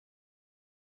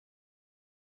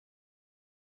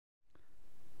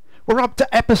We're up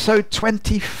to episode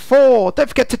 24. Don't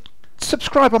forget to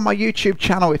subscribe on my YouTube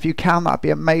channel if you can. That'd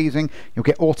be amazing. You'll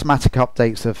get automatic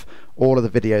updates of all of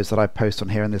the videos that I post on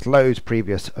here, and there's loads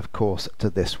previous, of course, to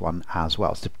this one as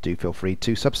well, so do feel free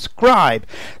to subscribe.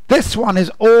 This one is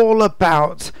all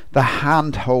about the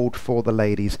hand hold for the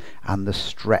ladies and the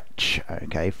stretch,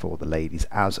 okay, for the ladies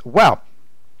as well.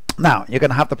 Now, you're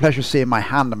going to have the pleasure of seeing my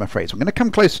hand, I'm afraid, so I'm going to come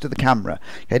closer to the camera.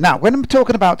 Okay, now, when I'm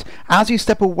talking about as you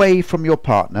step away from your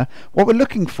partner, what we're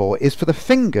looking for is for the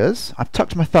fingers. I've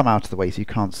tucked my thumb out of the way so you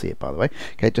can't see it, by the way,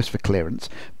 okay, just for clearance.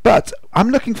 But I'm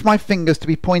looking for my fingers to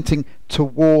be pointing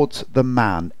towards the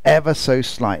man, ever so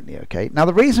slightly, okay? Now,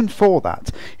 the reason for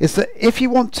that is that if you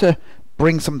want to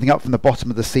bring something up from the bottom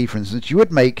of the sea, for instance, you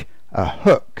would make a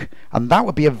hook, and that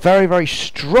would be a very, very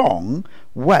strong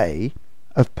way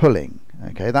of pulling.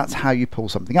 Okay, that's how you pull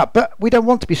something up. But we don't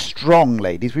want to be strong,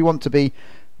 ladies. We want to be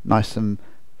nice and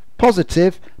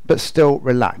positive, but still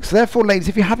relaxed. Therefore, ladies,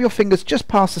 if you have your fingers just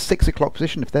past the 6 o'clock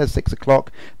position, if there's 6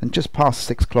 o'clock, then just past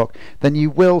 6 o'clock, then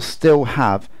you will still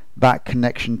have that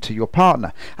connection to your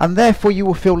partner, and therefore you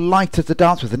will feel lighter to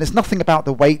dance with. And it's nothing about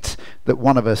the weight that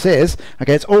one of us is,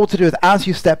 okay, it's all to do with as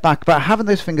you step back, about having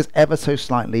those fingers ever so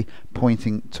slightly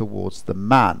pointing towards the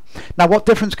man. Now, what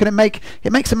difference can it make?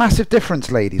 It makes a massive difference,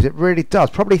 ladies. It really does.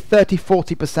 Probably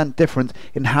 30-40% difference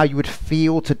in how you would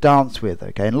feel to dance with,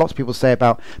 okay? And lots of people say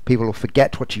about people will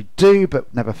forget what you do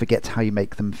but never forget how you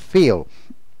make them feel.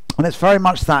 And it's very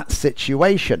much that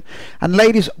situation. And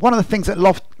ladies, one of the things that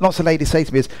lots of ladies say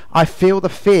to me is, I feel the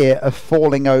fear of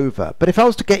falling over. But if I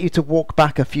was to get you to walk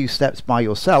back a few steps by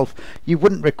yourself, you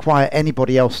wouldn't require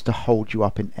anybody else to hold you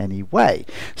up in any way.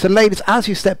 So ladies, as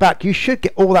you step back, you should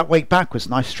get all that weight backwards.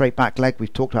 Nice straight back leg.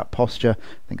 We've talked about posture.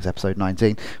 I think it's episode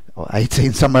 19 or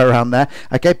 18, somewhere around there.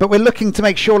 Okay, but we're looking to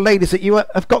make sure, ladies, that you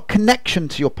have got connection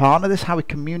to your partner. This is how we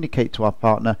communicate to our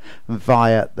partner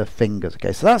via the fingers.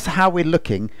 Okay, so that's how we're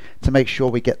looking to make sure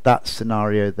we get that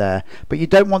scenario there. But you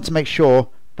don't want to make sure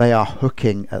they are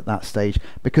hooking at that stage,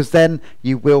 because then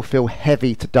you will feel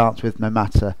heavy to dance with no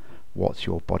matter what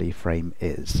your body frame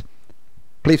is.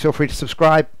 Please feel free to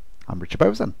subscribe. I'm Richard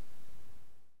Beauvoisin.